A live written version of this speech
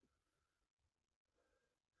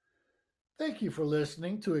Thank you for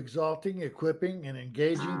listening to Exalting, Equipping, and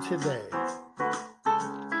Engaging Today.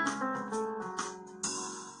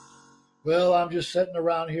 Well, I'm just sitting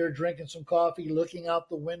around here drinking some coffee, looking out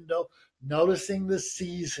the window, noticing the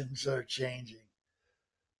seasons are changing.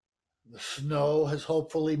 The snow has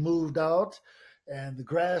hopefully moved out, and the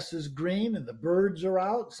grass is green, and the birds are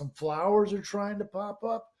out. Some flowers are trying to pop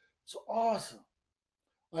up. It's awesome.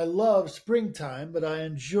 I love springtime, but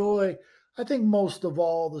I think, most of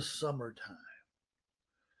all, the summertime.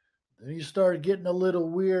 Then you start getting a little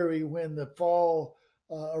weary when the fall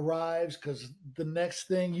arrives because the next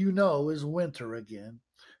thing you know is winter again.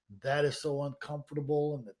 That is so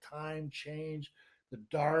uncomfortable, and the time change, the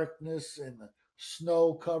darkness, and the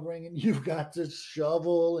snow covering, and you've got to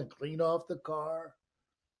shovel and clean off the car.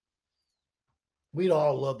 We'd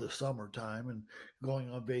all love the summertime and going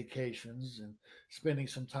on vacations and spending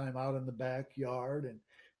some time out in the backyard and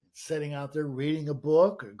sitting out there reading a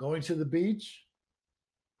book or going to the beach.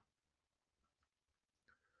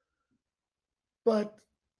 But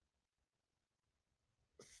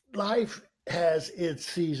life has its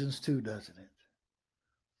seasons too, doesn't it?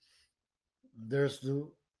 There's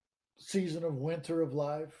the season of winter of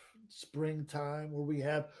life, springtime, where we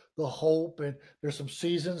have the hope, and there's some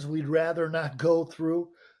seasons we'd rather not go through,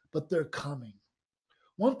 but they're coming.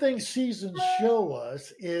 One thing seasons show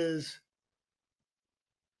us is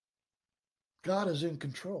God is in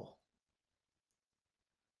control.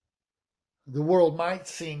 The world might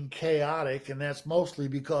seem chaotic, and that's mostly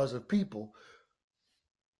because of people,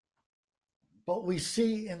 but we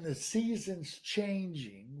see in the seasons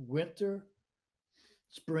changing, winter,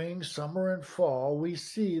 spring, summer, and fall, we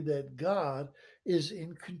see that God is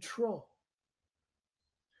in control.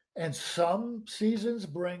 And some seasons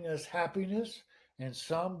bring us happiness, and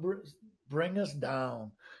some bring us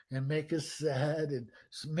down and make us sad. And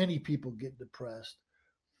many people get depressed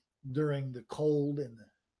during the cold and the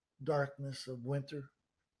darkness of winter.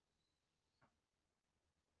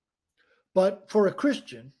 But for a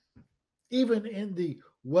Christian, even in the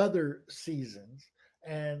weather seasons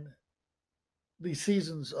and the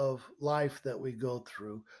seasons of life that we go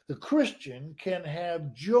through, the Christian can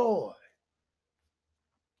have joy.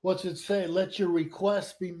 What's it say? Let your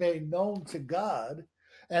requests be made known to God,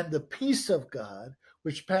 and the peace of God,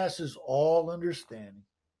 which passes all understanding,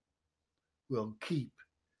 will keep,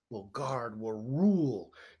 will guard, will rule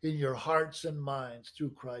in your hearts and minds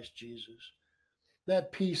through Christ Jesus.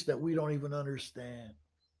 That peace that we don't even understand.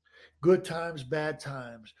 Good times, bad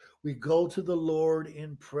times. We go to the Lord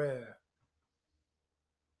in prayer.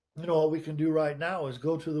 All we can do right now is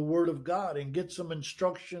go to the Word of God and get some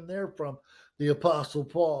instruction there from the Apostle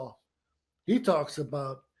Paul. He talks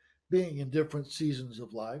about being in different seasons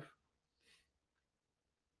of life.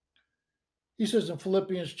 He says in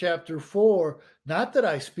Philippians chapter 4, not that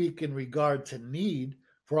I speak in regard to need,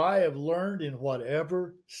 for I have learned in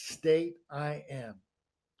whatever state I am,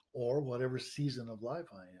 or whatever season of life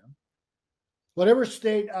I am, whatever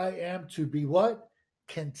state I am, to be what?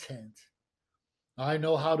 Content. I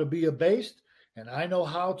know how to be abased, and I know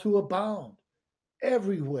how to abound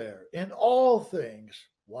everywhere, in all things.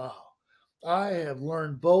 Wow. I have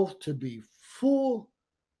learned both to be full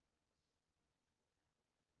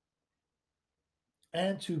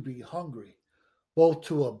and to be hungry, both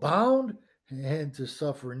to abound and to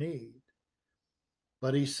suffer need.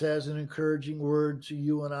 But he says an encouraging word to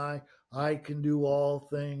you and I can do all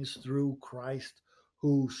things through Christ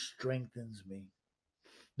who strengthens me.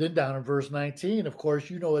 Then down in verse 19, of course,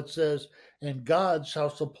 it says, and God shall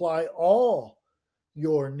supply all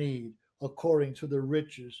your need according to the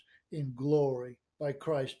riches in glory by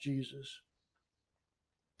Christ Jesus.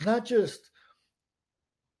 Not just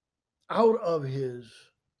out of his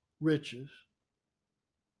riches,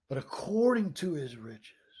 but according to his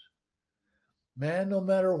riches. Man, no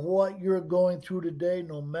matter what you're going through today,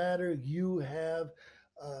 no matter you have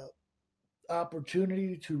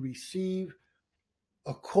opportunity to receive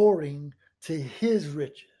according to his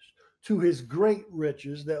riches, to his great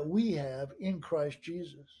riches that we have in Christ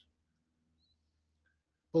Jesus.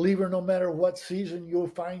 Believer, no matter what season you'll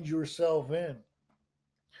find yourself in,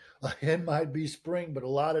 it might be spring, but a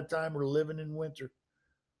lot of time we're living in winter.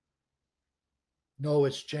 Know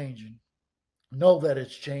it's changing. Know that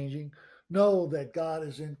it's changing. Know that God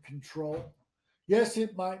is in control. Yes,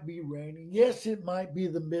 it might be raining. Yes, it might be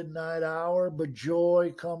the midnight hour, but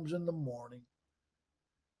joy comes in the morning.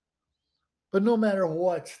 But no matter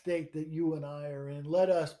what state that you and I are in, let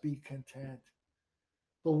us be content.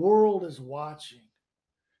 The world is watching.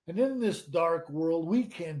 And in this dark world, we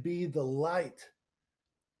can be the light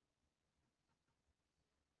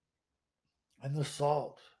and the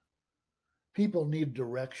salt. People need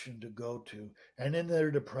direction to go to, and in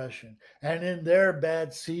their depression and in their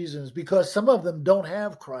bad seasons, because some of them don't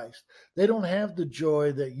have Christ. They don't have the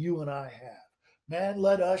joy that you and I have. Man,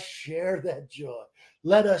 let us share that joy.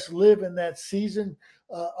 Let us live in that season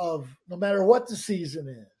of no matter what the season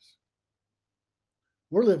is.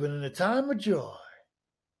 We're living in a time of joy.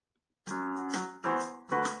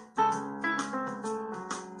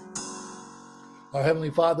 Our Heavenly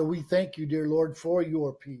Father, we thank you, dear Lord, for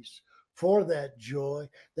your peace, for that joy,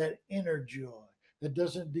 that inner joy that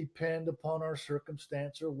doesn't depend upon our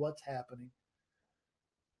circumstance or what's happening.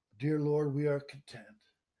 Dear Lord, we are content.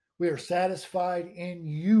 We are satisfied in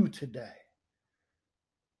you today.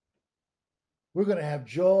 We're going to have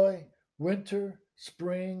joy, winter,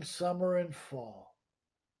 spring, summer, and fall.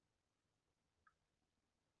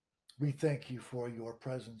 We thank you for your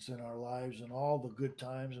presence in our lives in all the good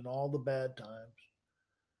times and all the bad times.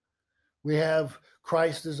 We have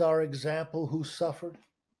Christ as our example who suffered.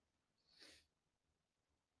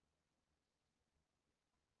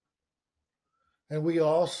 And we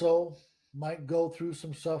also might go through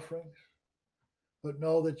some sufferings, but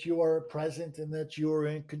know that you are present and that you are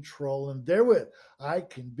in control. And therewith, I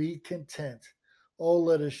can be content. Oh,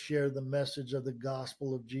 let us share the message of the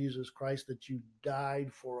gospel of Jesus Christ, that you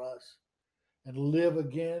died for us and live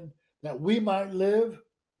again, that we might live.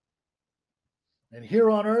 And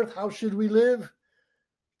here on earth, how should we live?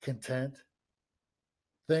 Content.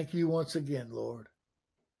 Thank you once again, Lord.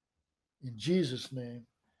 In Jesus' name,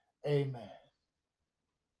 amen.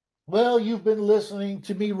 Well, you've been listening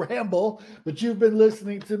to me ramble, but you've been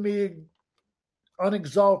listening to me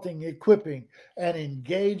unexalting, equipping, and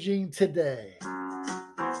engaging today.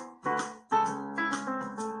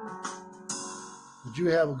 Would you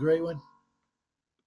have a great one?